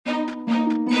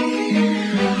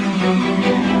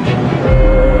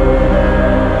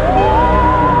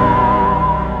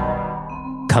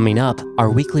Coming up, our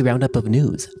weekly roundup of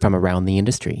news from around the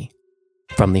industry.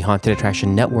 From the Haunted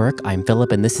Attraction Network, I'm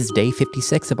Philip, and this is day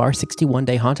 56 of our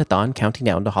 61-day Hauntathon counting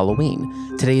down to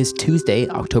Halloween. Today is Tuesday,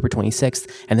 October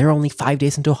 26th, and there are only 5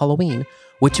 days until Halloween,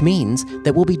 which means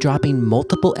that we'll be dropping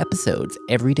multiple episodes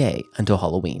every day until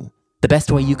Halloween. The best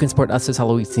way you can support us this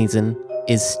Halloween season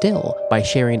is still by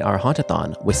sharing our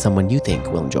Hauntathon with someone you think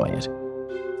will enjoy it.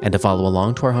 And to follow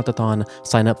along to our Hauntathon,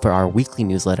 sign up for our weekly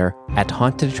newsletter at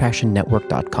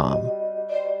hauntedattractionnetwork.com.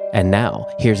 And now,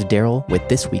 here's Daryl with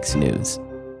this week's news.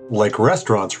 Like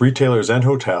restaurants, retailers, and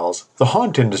hotels, the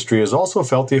haunt industry has also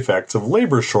felt the effects of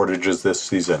labor shortages this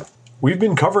season. We've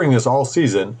been covering this all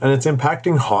season, and it's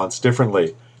impacting haunts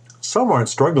differently. Some aren't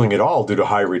struggling at all due to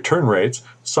high return rates,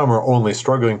 some are only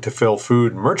struggling to fill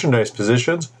food and merchandise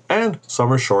positions, and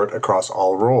some are short across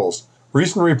all roles.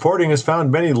 Recent reporting has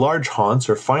found many large haunts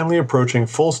are finally approaching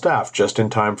full staff just in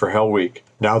time for Hell Week.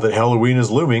 Now that Halloween is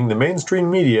looming, the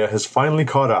mainstream media has finally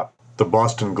caught up. The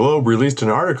Boston Globe released an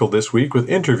article this week with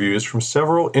interviews from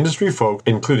several industry folk,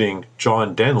 including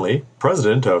John Denley,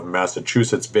 president of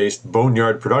Massachusetts-based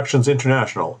Boneyard Productions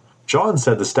International. John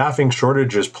said the staffing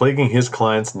shortage is plaguing his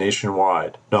clients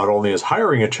nationwide. Not only is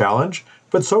hiring a challenge,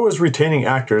 but so is retaining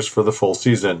actors for the full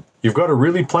season. You've got to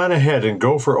really plan ahead and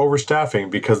go for overstaffing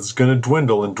because it's going to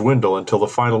dwindle and dwindle until the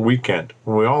final weekend,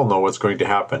 when we all know what's going to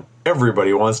happen.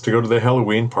 Everybody wants to go to the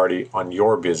Halloween party on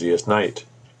your busiest night.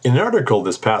 In an article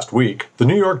this past week, the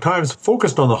New York Times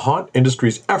focused on the haunt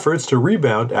industry's efforts to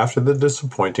rebound after the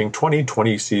disappointing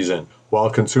 2020 season. While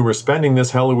consumer spending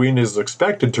this Halloween is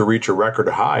expected to reach a record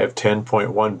high of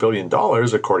 $10.1 billion,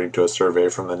 according to a survey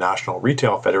from the National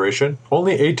Retail Federation,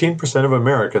 only 18% of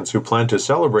Americans who plan to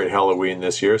celebrate Halloween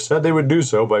this year said they would do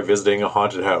so by visiting a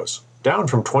haunted house, down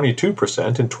from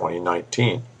 22% in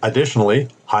 2019. Additionally,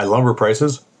 high lumber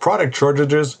prices, product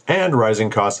shortages, and rising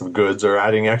costs of goods are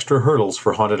adding extra hurdles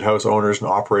for haunted house owners and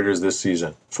operators this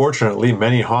season. Fortunately,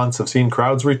 many haunts have seen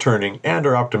crowds returning and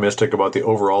are optimistic about the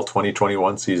overall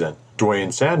 2021 season.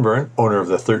 Dwayne Sanborn, owner of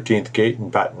the 13th Gate in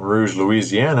Baton Rouge,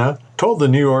 Louisiana, told the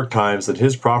New York Times that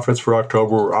his profits for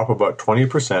October were up about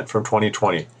 20% from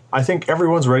 2020. "I think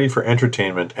everyone's ready for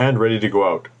entertainment and ready to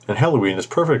go out, and Halloween is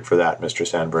perfect for that," Mr.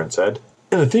 Sanborn said.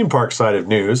 In the theme park side of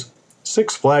news,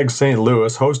 Six Flags St.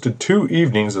 Louis hosted 2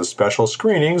 evenings of special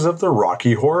screenings of the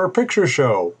Rocky Horror Picture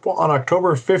Show on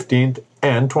October 15th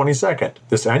and 22nd.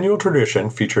 This annual tradition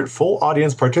featured full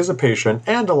audience participation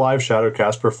and a live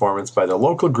shadowcast performance by the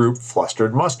local group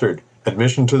Flustered Mustard.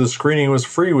 Admission to the screening was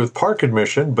free with park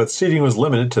admission, but seating was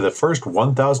limited to the first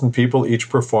 1,000 people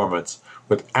each performance,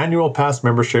 with annual pass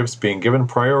memberships being given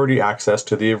priority access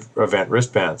to the event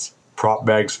wristbands. Prop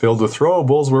bags filled with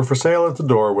throwables were for sale at the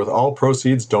door, with all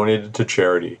proceeds donated to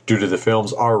charity. Due to the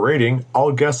film's R rating,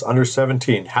 all guests under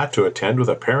 17 had to attend with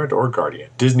a parent or guardian.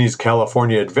 Disney's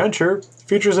California Adventure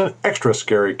features an extra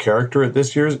scary character at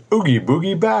this year's Oogie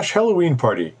Boogie Bash Halloween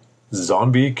party,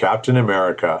 Zombie Captain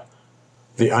America.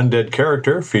 The undead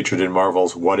character, featured in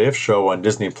Marvel's What If show on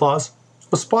Disney+, was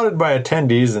spotted by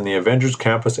attendees in the Avengers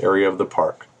Campus area of the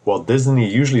park. While Disney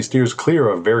usually steers clear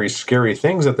of very scary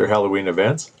things at their Halloween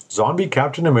events, Zombie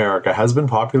Captain America has been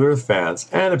popular with fans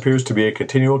and appears to be a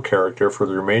continual character for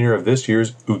the remainder of this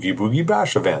year's Oogie Boogie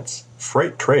Bash events.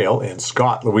 Freight Trail in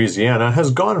Scott, Louisiana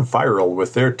has gone viral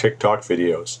with their TikTok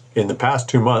videos. In the past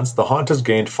 2 months, the haunt has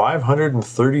gained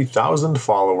 530,000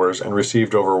 followers and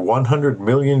received over 100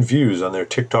 million views on their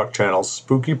TikTok channel's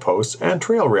spooky posts and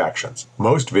trail reactions.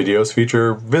 Most videos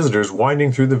feature visitors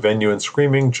winding through the venue and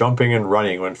screaming, jumping, and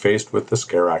running when faced with the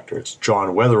scare actors. John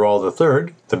Weatherall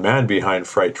III, the man behind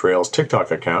Freight Trail's TikTok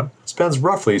account, spends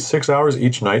roughly 6 hours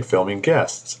each night filming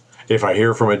guests. "If I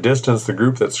hear from a distance the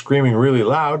group that's screaming really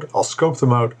loud, I'll scope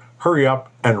them out, hurry up,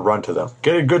 and run to them.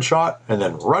 Get a good shot, and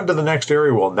then run to the next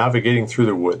area while navigating through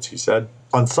the woods," he said.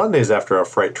 On Sundays after a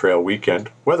Freight Trail weekend,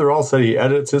 Weatherall said he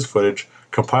edits his footage,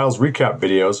 compiles recap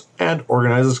videos, and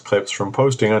organizes clips from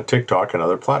posting on TikTok and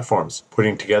other platforms.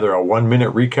 Putting together a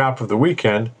 1-minute recap of the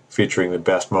weekend, featuring the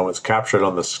best moments captured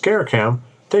on the Scare Cam,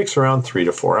 takes around 3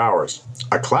 to 4 hours.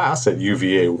 A class at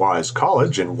UVA Wise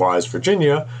College in Wise,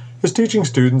 Virginia, is teaching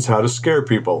students how to scare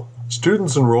people.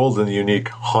 Students enrolled in the unique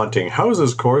Haunting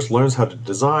Houses course learns how to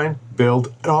design,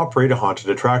 build, and operate a haunted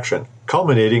attraction,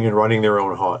 culminating in running their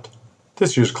own haunt.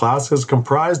 This year's class is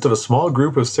comprised of a small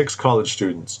group of 6 college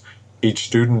students. Each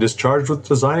student is charged with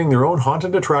designing their own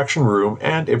haunted attraction room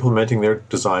and implementing their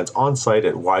designs on-site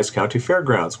at Wise County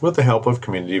Fairgrounds with the help of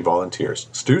community volunteers.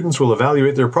 Students will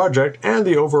evaluate their project and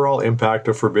the overall impact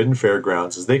of Forbidden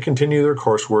Fairgrounds as they continue their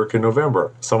coursework in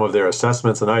November. Some of their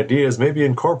assessments and ideas may be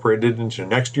incorporated into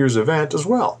next year's event as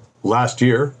well. Last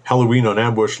year, Halloween on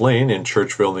Ambush Lane in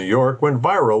Churchville, New York went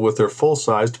viral with their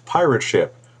full-sized pirate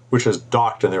ship, which is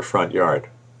docked in their front yard.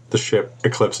 The ship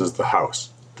eclipses the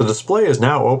house. The display is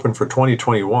now open for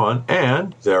 2021,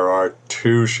 and there are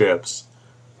 2 ships.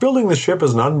 Building the ship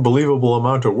is an unbelievable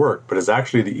amount of work, but is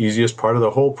actually the easiest part of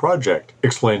the whole project,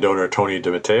 explained owner Tony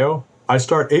DiMatteo. I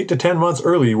start 8 to 10 months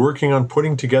early working on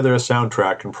putting together a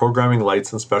soundtrack and programming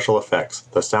lights and special effects.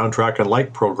 The soundtrack and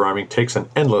light programming takes an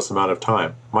endless amount of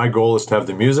time. My goal is to have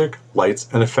the music, lights,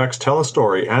 and effects tell a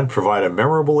story and provide a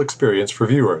memorable experience for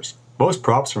viewers. Most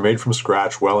props are made from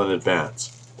scratch well in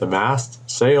advance. The masts,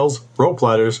 sails, rope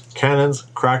ladders, cannons,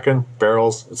 kraken,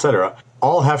 barrels, etc.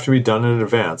 all have to be done in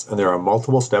advance, and there are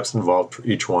multiple steps involved for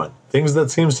each one. Things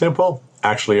that seem simple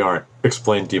actually aren't,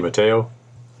 explained DiMatteo.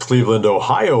 Cleveland,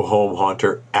 Ohio home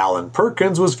haunter Alan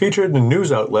Perkins was featured in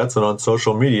news outlets and on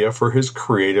social media for his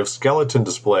creative skeleton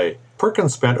display.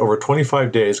 Perkins spent over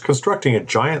 25 days constructing a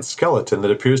giant skeleton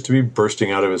that appears to be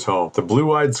bursting out of his home. The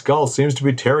blue-eyed skull seems to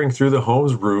be tearing through the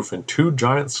home's roof, and 2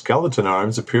 giant skeleton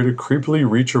arms appear to creepily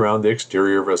reach around the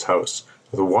exterior of his house,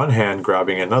 with one hand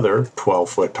grabbing another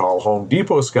 12-foot-tall Home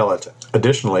Depot skeleton.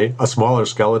 Additionally, a smaller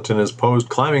skeleton is posed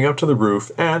climbing up to the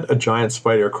roof, and a giant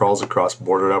spider crawls across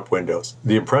boarded-up windows.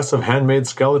 The impressive handmade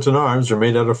skeleton arms are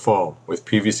made out of foam, with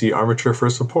PVC armature for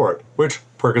support, which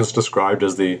Perkins described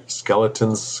as the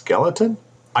skeleton's skeleton?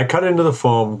 I cut into the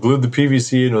foam, glued the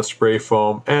PVC in with spray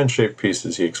foam, and shaped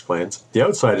pieces, he explains. The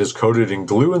outside is coated in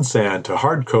glue and sand to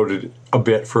hard-coat it a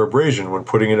bit for abrasion when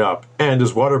putting it up, and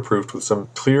is waterproofed with some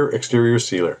clear exterior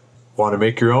sealer. Want to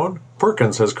make your own?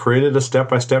 Perkins has created a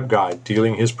step-by-step guide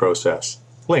detailing his process.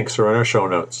 Links are in our show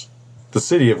notes. The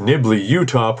city of Nibley,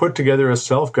 Utah put together a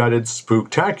self-guided,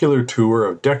 spooktacular tour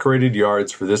of decorated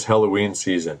yards for this Halloween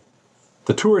season.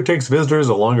 The tour takes visitors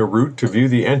along a route to view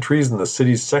the entries in the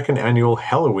city's 2nd annual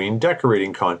Halloween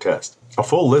decorating contest. A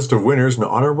full list of winners and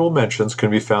honorable mentions can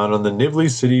be found on the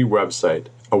Nibley City website.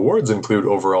 Awards include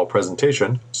overall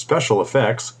presentation, special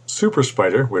effects, super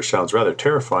spider, which sounds rather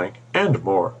terrifying, and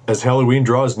more. As Halloween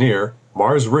draws near,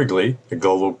 Mars Wrigley, the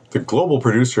global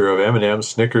producer of M&M's,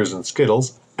 Snickers, and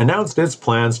Skittles, announced its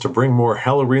plans to bring more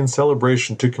Halloween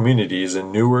celebration to communities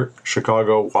in Newark,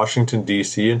 Chicago, Washington,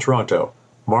 D.C., and Toronto.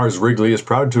 Mars Wrigley is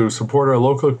proud to support our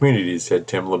local communities, said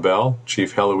Tim LaBelle,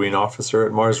 Chief Halloween Officer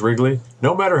at Mars Wrigley.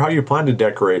 No matter how you plan to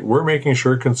decorate, we're making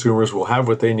sure consumers will have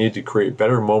what they need to create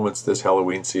better moments this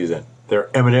Halloween season.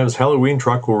 Their M&M's Halloween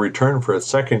truck will return for its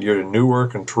 2nd year to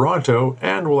Newark and Toronto,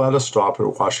 and will add a stop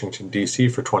at Washington, D.C.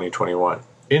 for 2021.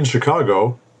 In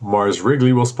Chicago, Mars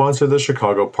Wrigley will sponsor the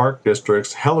Chicago Park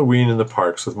District's Halloween in the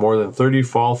Parks with more than 30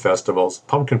 fall festivals,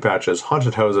 pumpkin patches,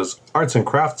 haunted houses, arts and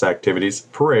crafts activities,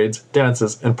 parades,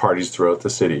 dances, and parties throughout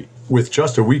the city. With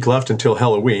just a week left until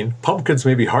Halloween, pumpkins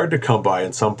may be hard to come by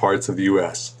in some parts of the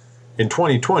U.S. In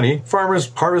 2020,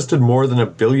 farmers harvested more than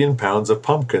 1 billion pounds of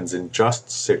pumpkins in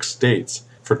just 6 states.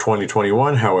 For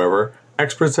 2021, however,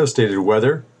 experts have stated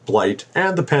weather, blight,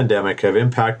 and the pandemic have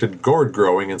impacted gourd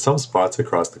growing in some spots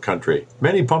across the country.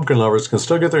 Many pumpkin lovers can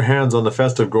still get their hands on the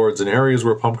festive gourds in areas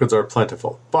where pumpkins are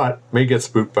plentiful, but may get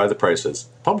spooked by the prices.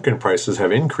 Pumpkin prices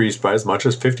have increased by as much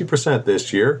as 50%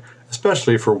 this year,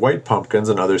 especially for white pumpkins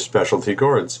and other specialty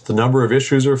gourds. The number of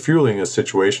issues are fueling this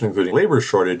situation, including labor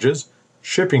shortages,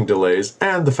 shipping delays,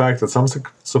 and the fact that some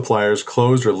suppliers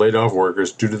closed or laid off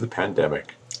workers due to the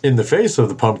pandemic. In the face of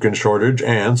the pumpkin shortage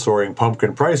and soaring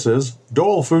pumpkin prices,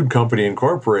 Dole Food Company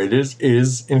Incorporated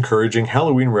is encouraging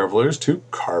Halloween revelers to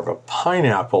carve a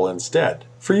pineapple instead.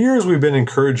 For years, we've been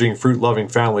encouraging fruit-loving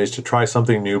families to try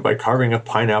something new by carving a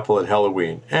pineapple at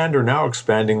Halloween, and are now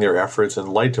expanding their efforts in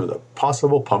light of the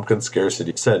possible pumpkin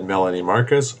scarcity, said Melanie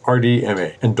Marcus,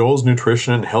 RDMA, and Dole's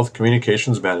Nutrition and Health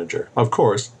Communications Manager. Of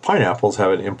course, pineapples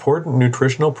have an important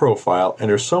nutritional profile and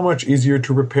are so much easier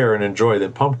to prepare and enjoy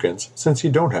than pumpkins, since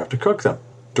you don't have to cook them.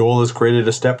 Dole has created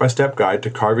a step-by-step guide to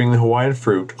carving the Hawaiian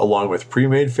fruit, along with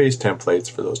pre-made face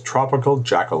templates for those tropical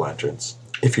jack-o'-lanterns.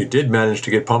 If you did manage to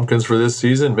get pumpkins for this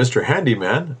season, Mr.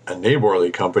 Handyman, a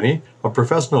neighborly company of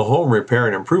professional home repair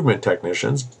and improvement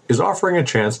technicians, is offering a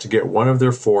chance to get one of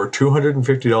their 4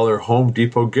 $250 Home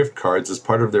Depot gift cards as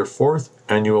part of their 4th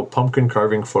annual pumpkin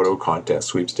carving photo contest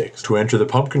sweepstakes. To enter the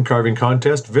pumpkin carving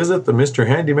contest, visit the Mr.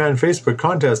 Handyman Facebook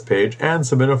contest page and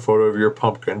submit a photo of your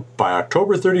pumpkin by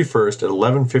October 31st at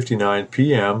 11:59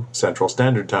 p.m. Central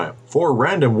Standard Time. 4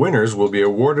 random winners will be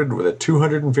awarded with a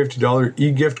 $250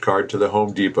 e-gift card to the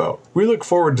Home Depot. We look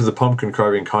forward to the pumpkin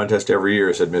carving contest every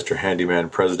year, said Mr. Handyman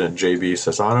President J. J.B.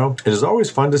 Sassano, it is always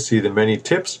fun to see the many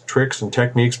tips, tricks, and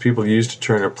techniques people use to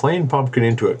turn a plain pumpkin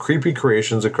into a creepy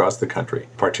creations across the country.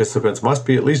 Participants must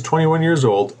be at least 21 years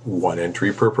old, 1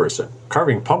 entry per person.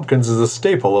 Carving pumpkins is a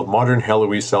staple of modern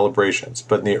Halloween celebrations,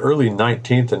 but in the early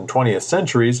 19th and 20th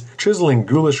centuries, chiseling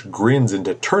ghoulish grins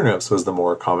into turnips was the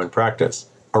more common practice.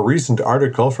 A recent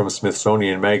article from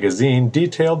Smithsonian Magazine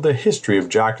detailed the history of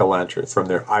jack-o'-lanterns from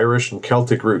their Irish and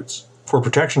Celtic roots. For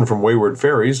protection from wayward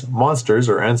fairies, monsters,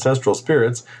 or ancestral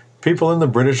spirits, people in the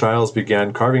British Isles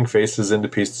began carving faces into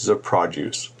pieces of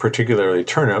produce, particularly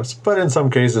turnips, but in some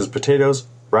cases potatoes,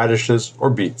 radishes, or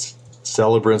beets.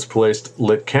 Celebrants placed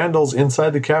lit candles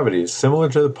inside the cavities, similar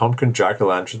to the pumpkin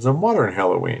jack-o'-lanterns of modern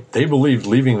Halloween. They believed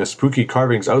leaving the spooky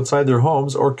carvings outside their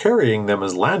homes or carrying them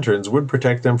as lanterns would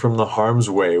protect them from the harm's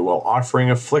way while offering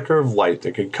a flicker of light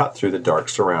that could cut through the dark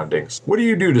surroundings. What do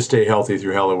you do to stay healthy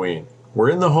through Halloween? We're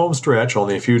in the home stretch,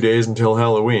 only a few days until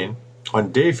Halloween.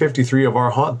 On day 53 of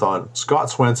our Hauntathon, Scott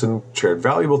Swenson shared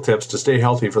valuable tips to stay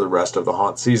healthy for the rest of the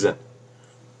haunt season.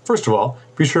 First of all,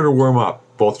 be sure to warm up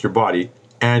both your body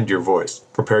and your voice.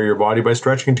 Prepare your body by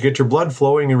stretching to get your blood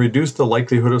flowing and reduce the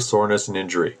likelihood of soreness and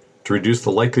injury. To reduce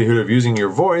the likelihood of using your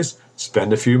voice,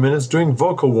 spend a few minutes doing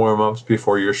vocal warm-ups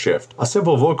before your shift. A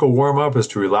simple vocal warm-up is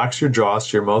to relax your jaw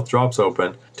so your mouth drops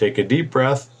open, take a deep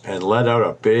breath, and let out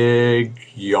a big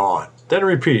yawn. Then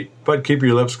repeat, but keep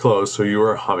your lips closed so you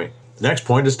are humming. The next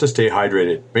point is to stay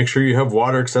hydrated. Make sure you have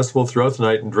water accessible throughout the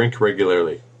night and drink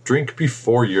regularly. Drink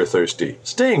before you're thirsty.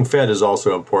 Staying fed is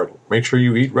also important. Make sure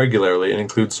you eat regularly and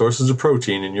include sources of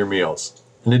protein in your meals.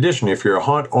 In addition, if you're a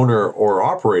haunt owner or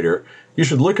operator, you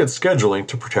should look at scheduling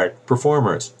to protect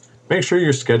performers. Make sure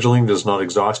your scheduling does not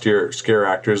exhaust your scare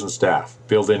actors and staff.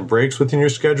 Build in breaks within your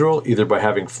schedule, either by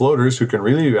having floaters who can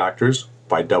relieve actors,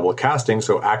 by double casting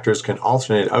so actors can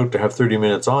alternate out to have 30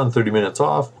 minutes on, 30 minutes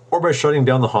off, or by shutting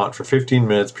down the haunt for 15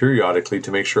 minutes periodically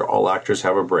to make sure all actors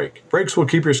have a break. Breaks will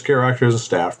keep your scare actors and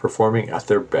staff performing at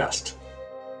their best.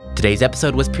 Today's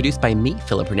episode was produced by me,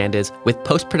 Philip Hernandez, with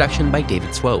post-production by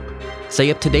David Swope. Stay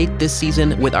up to date this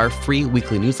season with our free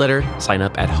weekly newsletter. Sign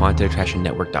up at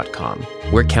hauntedattractionnetwork.com.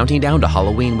 We're counting down to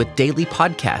Halloween with daily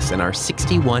podcasts and our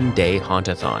 61-day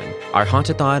Hauntathon. Our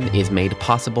Hauntathon is made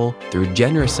possible through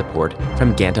generous support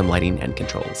from Gantom Lighting and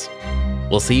Controls.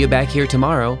 We'll see you back here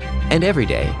tomorrow and every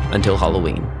day until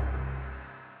Halloween.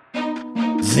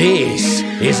 This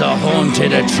is a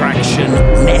Haunted Attraction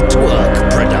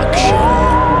Network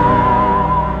production.